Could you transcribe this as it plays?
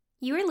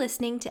You are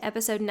listening to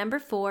episode number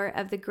 4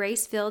 of the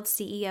Grace-Filled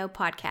CEO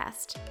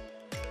podcast.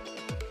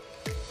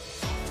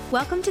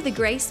 Welcome to the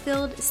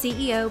Grace-Filled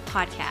CEO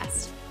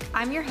podcast.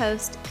 I'm your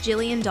host,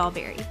 Jillian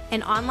Dahlberry,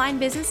 an online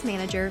business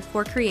manager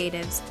for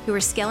creatives who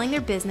are scaling their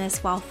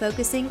business while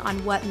focusing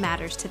on what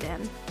matters to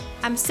them.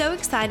 I'm so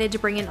excited to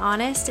bring an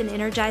honest and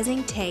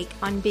energizing take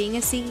on being a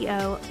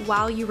CEO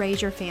while you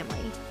raise your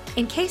family.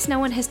 In case no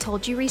one has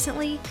told you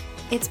recently,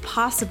 it's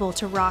possible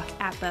to rock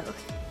at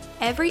both.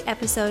 Every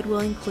episode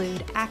will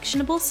include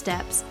actionable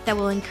steps that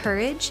will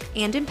encourage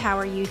and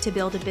empower you to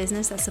build a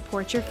business that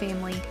supports your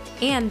family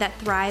and that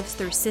thrives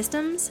through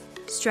systems,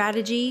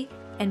 strategy,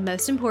 and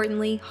most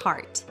importantly,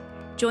 heart.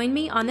 Join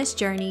me on this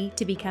journey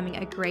to becoming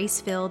a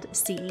grace-filled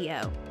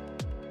CEO.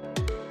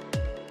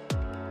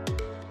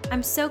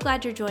 I'm so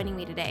glad you're joining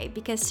me today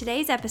because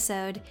today's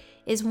episode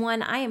is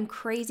one I am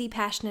crazy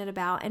passionate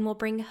about and will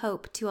bring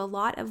hope to a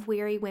lot of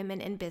weary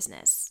women in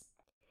business.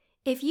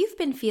 If you've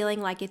been feeling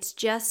like it's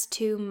just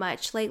too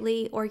much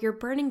lately or you're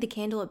burning the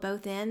candle at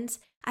both ends,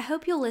 I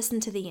hope you'll listen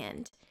to the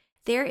end.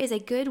 There is a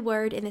good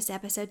word in this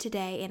episode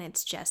today and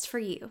it's just for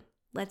you.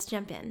 Let's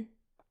jump in.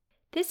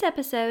 This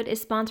episode is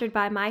sponsored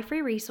by my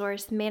free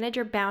resource, Manage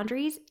Your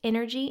Boundaries,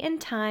 Energy, and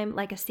Time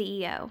Like a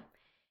CEO.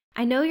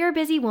 I know you're a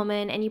busy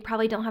woman and you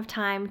probably don't have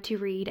time to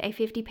read a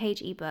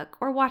 50-page ebook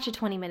or watch a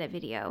 20-minute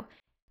video.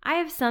 I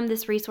have summed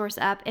this resource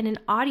up in an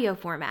audio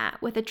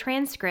format with a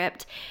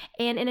transcript,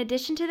 and in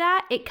addition to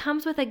that, it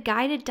comes with a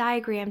guided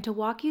diagram to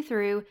walk you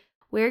through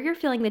where you're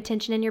feeling the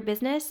tension in your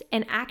business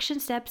and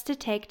action steps to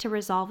take to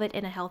resolve it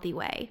in a healthy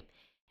way,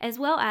 as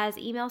well as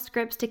email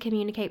scripts to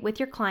communicate with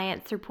your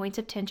clients through points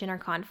of tension or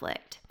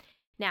conflict.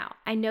 Now,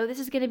 I know this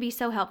is going to be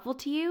so helpful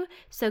to you,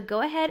 so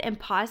go ahead and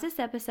pause this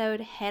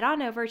episode, head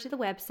on over to the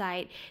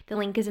website. The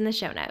link is in the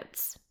show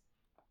notes.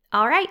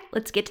 All right,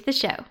 let's get to the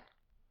show.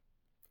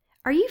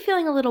 Are you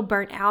feeling a little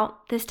burnt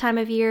out this time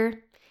of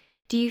year?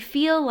 Do you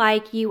feel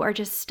like you are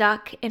just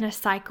stuck in a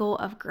cycle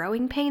of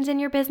growing pains in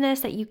your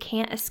business that you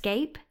can't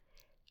escape?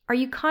 Are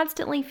you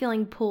constantly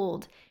feeling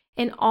pulled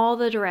in all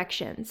the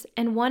directions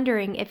and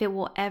wondering if it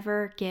will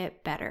ever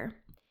get better?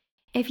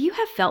 If you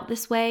have felt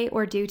this way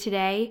or do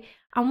today,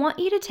 I want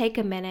you to take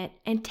a minute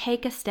and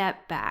take a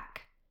step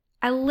back.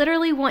 I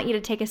literally want you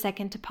to take a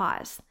second to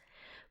pause.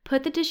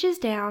 Put the dishes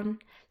down,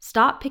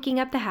 stop picking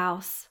up the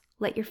house,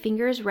 let your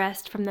fingers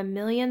rest from the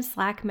million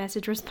Slack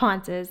message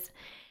responses.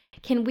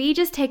 Can we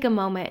just take a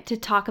moment to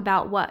talk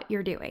about what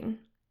you're doing?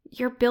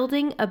 You're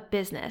building a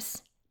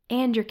business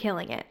and you're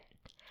killing it.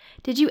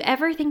 Did you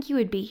ever think you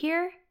would be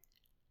here?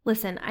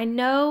 Listen, I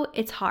know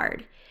it's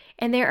hard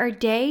and there are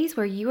days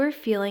where you are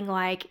feeling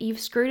like you've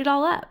screwed it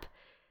all up.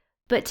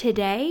 But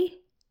today,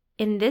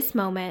 in this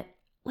moment,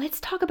 let's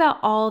talk about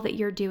all that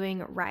you're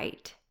doing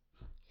right.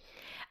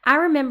 I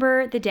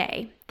remember the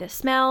day, the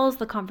smells,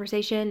 the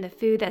conversation, the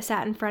food that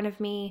sat in front of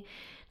me,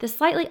 the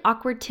slightly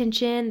awkward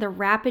tension, the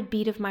rapid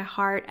beat of my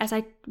heart as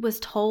I was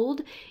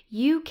told,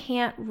 you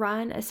can't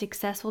run a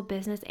successful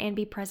business and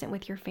be present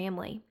with your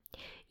family.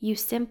 You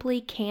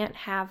simply can't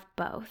have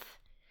both.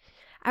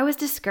 I was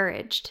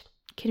discouraged,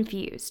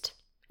 confused,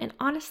 and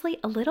honestly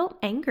a little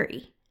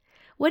angry.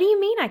 What do you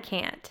mean I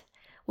can't?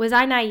 Was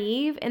I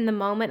naive in the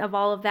moment of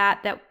all of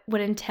that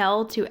would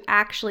entail to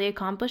actually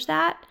accomplish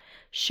that?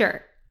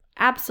 Sure.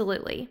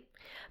 Absolutely.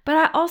 But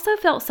I also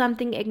felt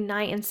something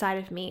ignite inside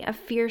of me, a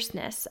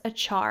fierceness, a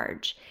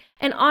charge.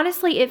 And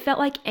honestly, it felt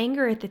like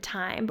anger at the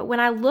time. But when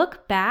I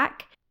look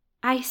back,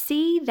 I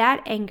see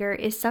that anger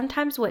is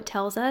sometimes what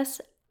tells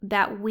us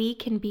that we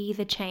can be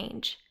the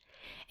change.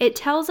 It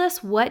tells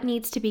us what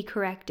needs to be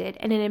corrected,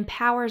 and it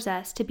empowers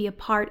us to be a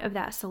part of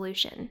that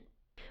solution.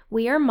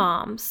 We are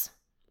moms,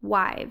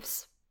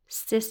 wives,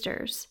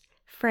 sisters,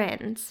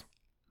 friends,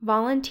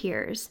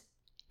 volunteers,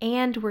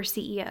 and we're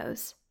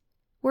CEOs.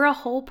 We're a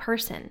whole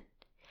person.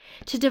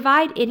 To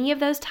divide any of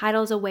those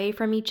titles away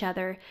from each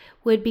other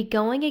would be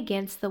going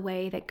against the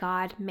way that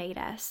God made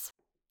us.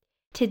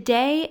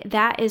 Today,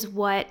 that is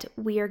what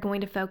we are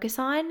going to focus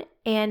on,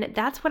 and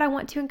that's what I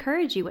want to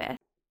encourage you with.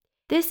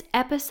 This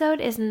episode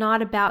is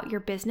not about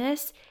your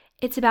business,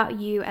 it's about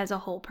you as a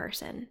whole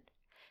person.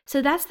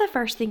 So that's the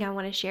first thing I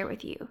want to share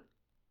with you.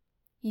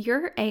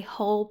 You're a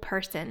whole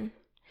person.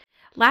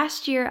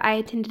 Last year, I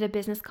attended a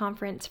business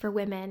conference for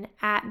women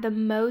at the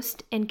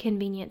most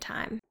inconvenient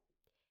time.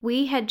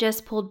 We had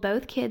just pulled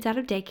both kids out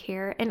of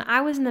daycare, and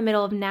I was in the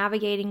middle of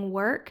navigating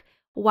work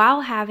while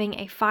having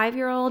a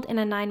 5-year-old and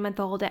a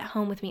 9-month-old at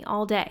home with me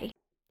all day.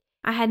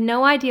 I had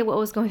no idea what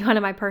was going on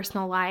in my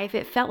personal life.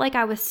 It felt like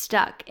I was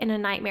stuck in a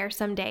nightmare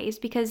some days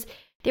because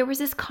there was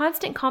this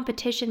constant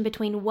competition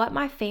between what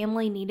my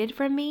family needed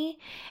from me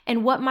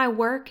and what my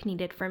work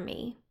needed from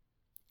me.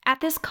 At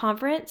this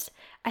conference,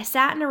 I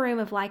sat in a room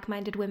of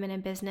like-minded women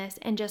in business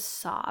and just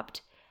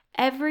sobbed.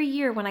 Every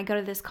year when I go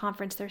to this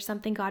conference, there's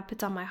something God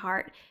puts on my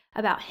heart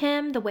about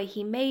Him, the way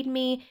He made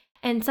me,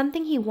 and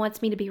something He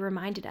wants me to be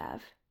reminded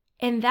of.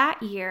 And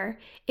that year,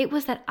 it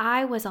was that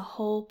I was a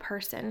whole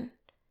person.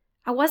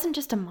 I wasn't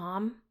just a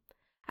mom.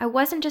 I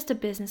wasn't just a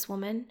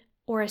businesswoman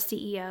or a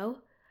CEO.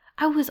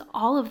 I was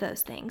all of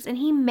those things, and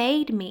He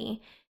made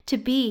me to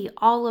be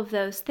all of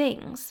those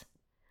things.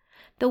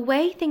 The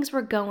way things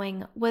were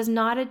going was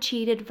not a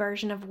cheated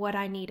version of what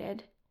I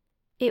needed.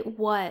 It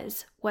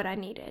was what I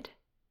needed.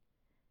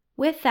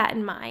 With that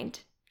in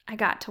mind, I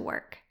got to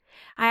work.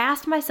 I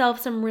asked myself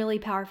some really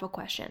powerful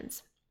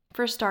questions.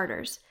 For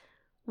starters,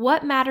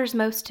 what matters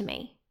most to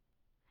me?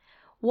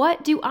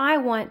 What do I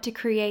want to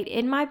create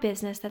in my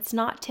business that's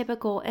not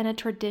typical in a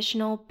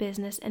traditional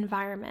business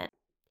environment?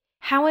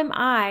 How am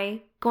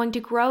I going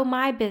to grow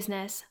my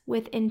business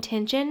with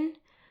intention,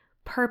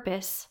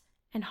 purpose,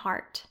 and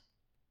heart?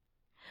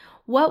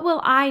 What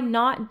will I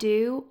not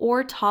do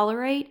or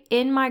tolerate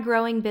in my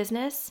growing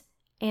business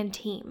and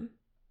team?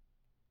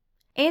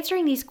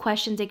 Answering these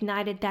questions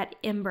ignited that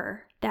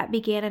ember that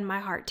began in my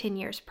heart 10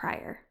 years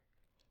prior.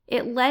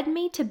 It led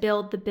me to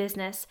build the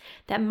business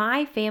that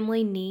my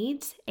family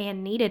needs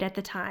and needed at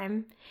the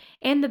time,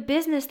 and the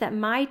business that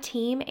my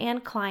team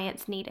and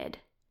clients needed.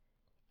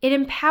 It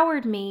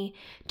empowered me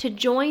to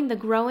join the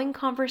growing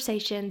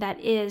conversation that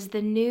is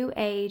the new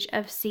age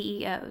of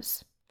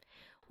CEOs.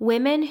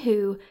 Women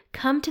who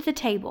come to the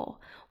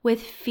table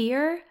with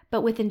fear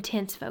but with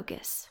intense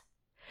focus,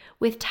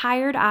 with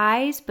tired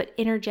eyes but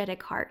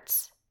energetic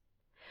hearts,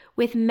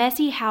 with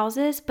messy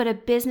houses but a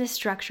business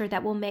structure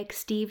that will make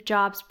Steve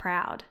Jobs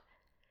proud,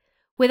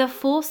 with a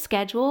full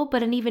schedule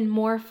but an even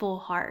more full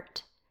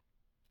heart,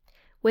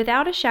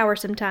 without a shower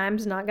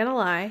sometimes, not gonna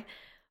lie,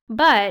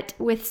 but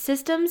with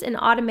systems and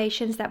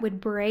automations that would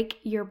break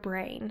your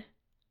brain,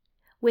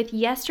 with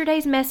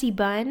yesterday's messy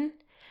bun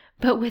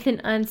but with an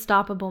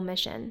unstoppable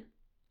mission.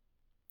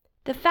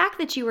 The fact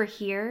that you are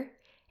here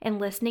and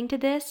listening to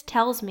this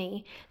tells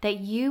me that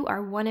you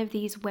are one of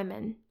these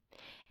women.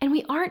 And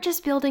we aren't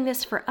just building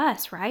this for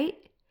us, right?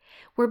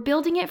 We're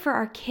building it for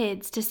our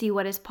kids to see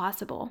what is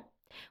possible.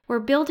 We're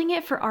building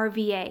it for our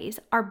VAs,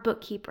 our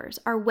bookkeepers,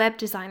 our web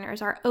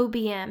designers, our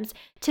OBMs,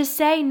 to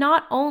say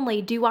not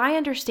only do I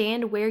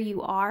understand where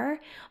you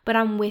are, but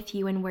I'm with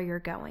you in where you're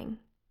going.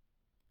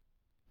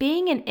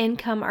 Being an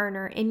income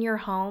earner in your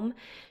home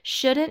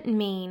shouldn't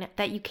mean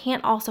that you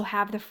can't also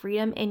have the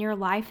freedom in your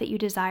life that you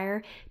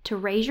desire to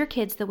raise your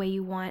kids the way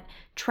you want,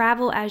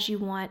 travel as you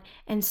want,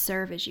 and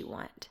serve as you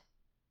want.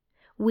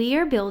 We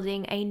are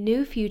building a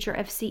new future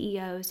of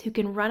CEOs who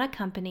can run a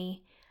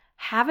company,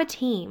 have a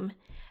team,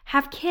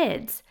 have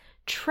kids,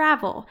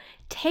 travel,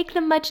 take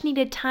the much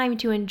needed time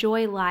to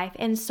enjoy life,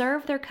 and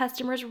serve their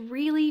customers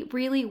really,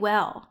 really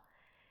well.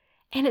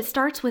 And it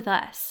starts with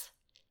us.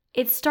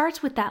 It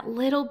starts with that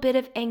little bit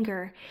of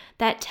anger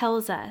that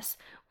tells us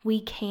we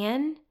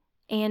can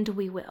and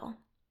we will.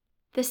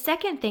 The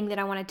second thing that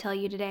I want to tell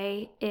you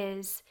today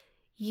is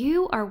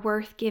you are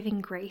worth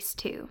giving grace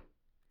to.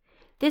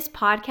 This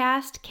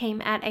podcast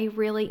came at a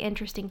really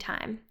interesting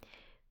time.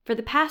 For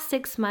the past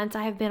 6 months,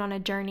 I have been on a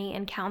journey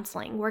in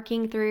counseling,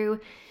 working through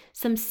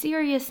some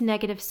serious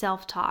negative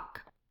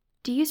self-talk.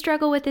 Do you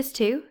struggle with this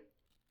too?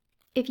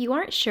 If you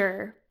aren't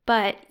sure,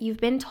 but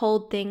you've been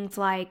told things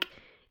like,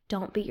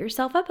 don't beat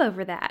yourself up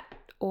over that,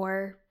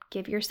 or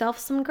give yourself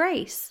some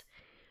grace,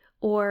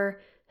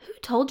 or who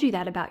told you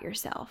that about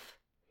yourself?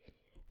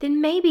 Then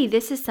maybe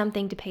this is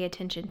something to pay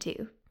attention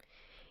to.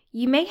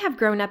 You may have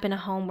grown up in a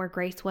home where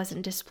grace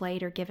wasn't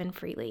displayed or given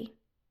freely.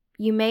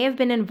 You may have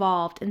been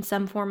involved in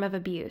some form of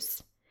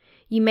abuse.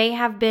 You may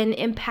have been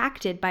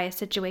impacted by a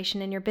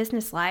situation in your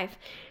business life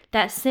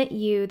that sent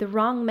you the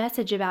wrong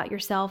message about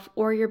yourself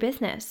or your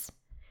business.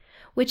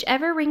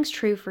 Whichever rings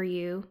true for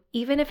you,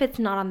 even if it's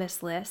not on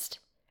this list,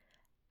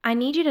 I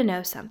need you to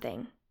know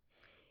something.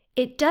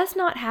 It does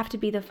not have to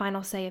be the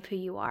final say of who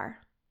you are.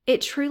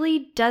 It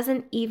truly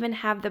doesn't even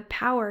have the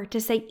power to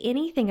say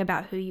anything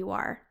about who you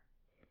are.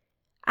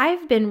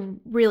 I've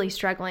been really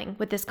struggling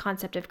with this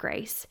concept of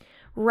grace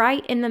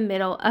right in the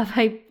middle of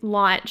a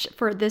launch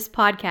for this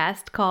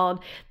podcast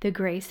called The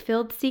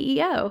Grace-Filled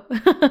CEO.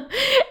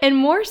 And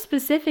more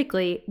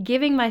specifically,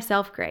 giving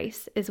myself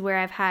grace is where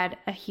I've had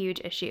a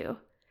huge issue.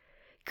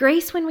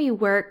 Grace when we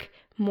work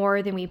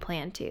more than we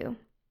plan to.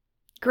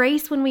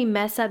 Grace when we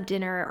mess up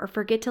dinner or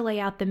forget to lay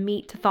out the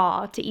meat to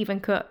thaw to even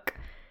cook.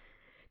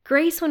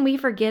 Grace when we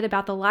forget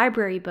about the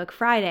library book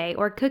Friday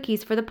or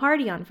cookies for the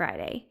party on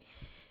Friday.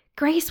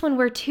 Grace when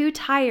we're too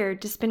tired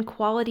to spend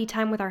quality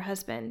time with our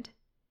husband.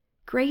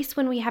 Grace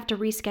when we have to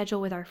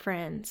reschedule with our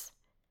friends.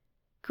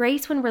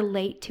 Grace when we're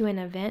late to an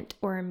event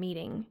or a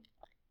meeting.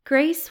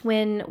 Grace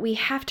when we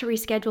have to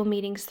reschedule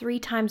meetings 3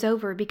 times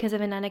over because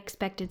of an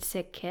unexpected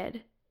sick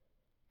kid.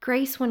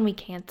 Grace when we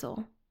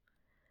cancel.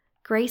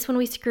 Grace when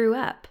we screw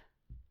up.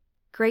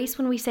 Grace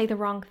when we say the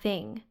wrong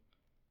thing.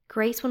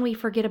 Grace when we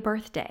forget a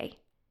birthday.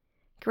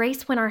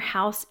 Grace when our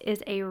house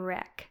is a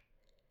wreck.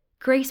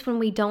 Grace when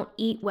we don't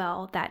eat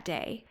well that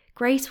day.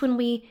 Grace when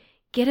we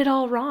get it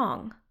all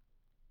wrong.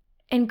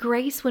 And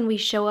grace when we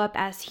show up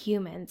as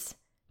humans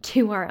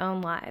to our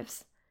own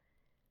lives.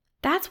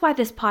 That's why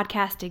this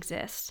podcast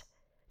exists,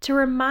 to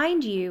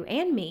remind you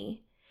and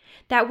me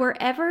that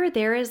wherever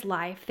there is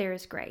life, there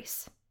is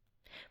grace.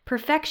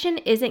 Perfection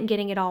isn't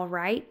getting it all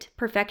right.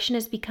 Perfection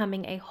is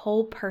becoming a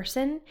whole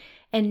person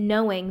and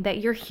knowing that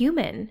you're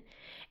human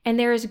and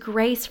there is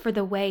grace for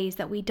the ways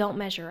that we don't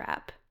measure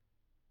up.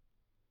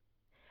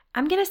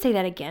 I'm going to say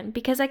that again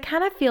because I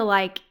kind of feel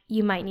like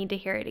you might need to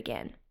hear it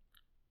again.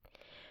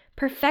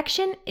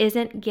 Perfection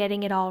isn't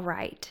getting it all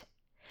right.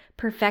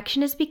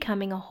 Perfection is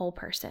becoming a whole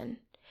person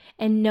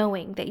and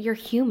knowing that you're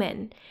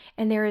human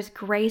and there is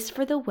grace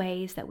for the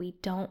ways that we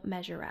don't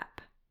measure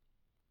up.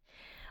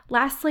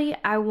 Lastly,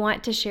 I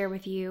want to share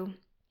with you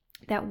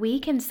that we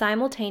can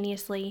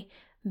simultaneously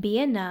be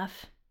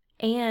enough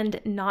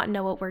and not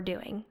know what we're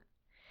doing.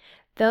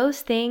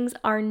 Those things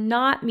are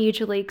not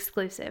mutually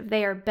exclusive.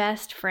 They are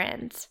best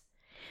friends.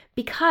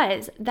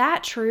 Because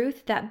that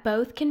truth that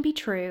both can be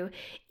true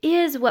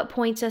is what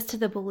points us to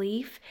the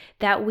belief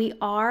that we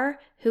are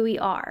who we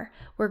are.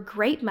 We're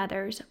great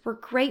mothers, we're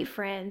great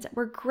friends,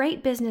 we're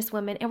great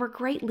businesswomen, and we're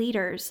great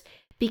leaders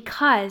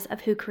because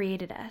of who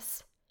created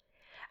us.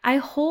 I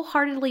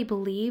wholeheartedly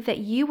believe that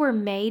you were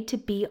made to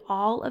be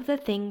all of the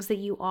things that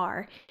you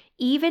are,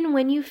 even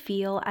when you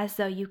feel as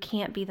though you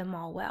can't be them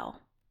all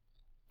well.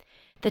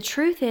 The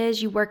truth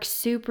is you work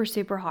super,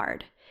 super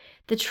hard.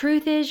 The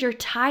truth is you're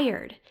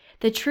tired.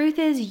 The truth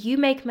is you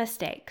make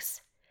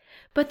mistakes.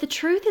 But the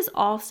truth is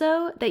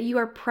also that you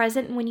are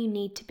present when you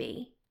need to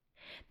be.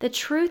 The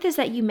truth is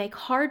that you make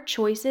hard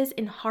choices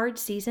in hard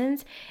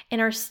seasons and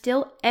are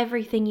still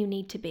everything you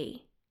need to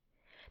be.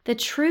 The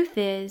truth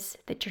is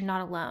that you're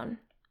not alone.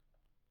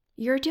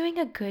 You're doing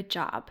a good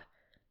job.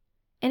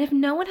 And if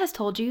no one has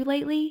told you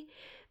lately,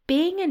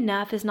 being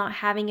enough is not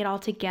having it all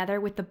together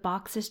with the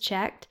boxes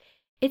checked.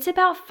 It's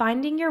about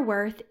finding your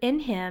worth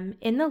in Him,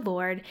 in the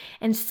Lord,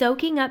 and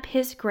soaking up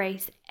His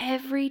grace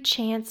every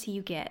chance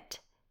you get.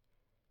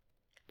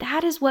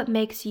 That is what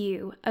makes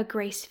you a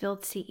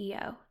grace-filled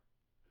CEO.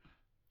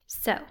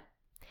 So,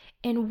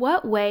 in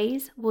what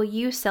ways will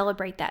you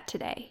celebrate that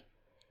today?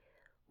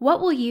 What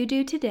will you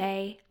do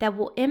today that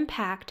will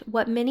impact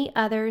what many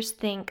others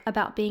think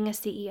about being a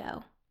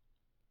CEO?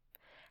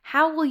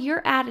 How will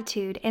your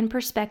attitude and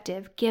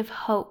perspective give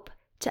hope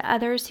to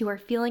others who are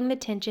feeling the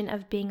tension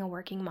of being a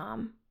working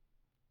mom?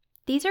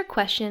 These are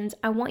questions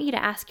I want you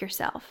to ask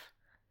yourself.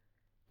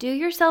 Do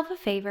yourself a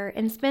favor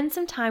and spend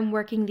some time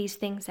working these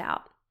things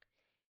out.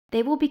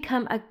 They will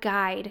become a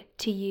guide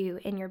to you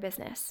in your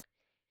business.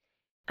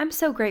 I'm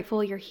so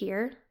grateful you're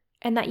here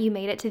and that you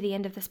made it to the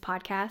end of this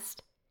podcast.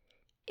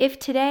 If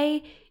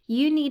today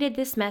you needed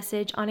this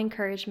message on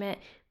encouragement,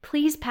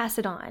 please pass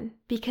it on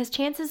because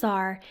chances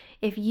are,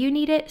 if you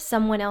need it,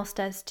 someone else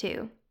does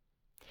too.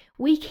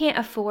 We can't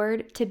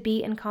afford to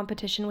be in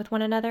competition with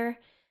one another,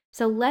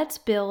 so let's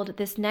build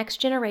this next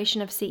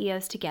generation of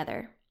CEOs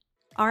together.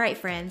 All right,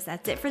 friends,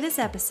 that's it for this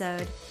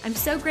episode. I'm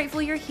so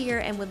grateful you're here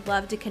and would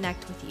love to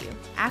connect with you.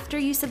 After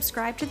you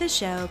subscribe to the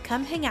show,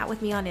 come hang out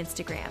with me on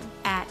Instagram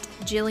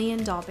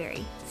 @Jillian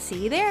Dahlberry.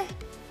 See you there.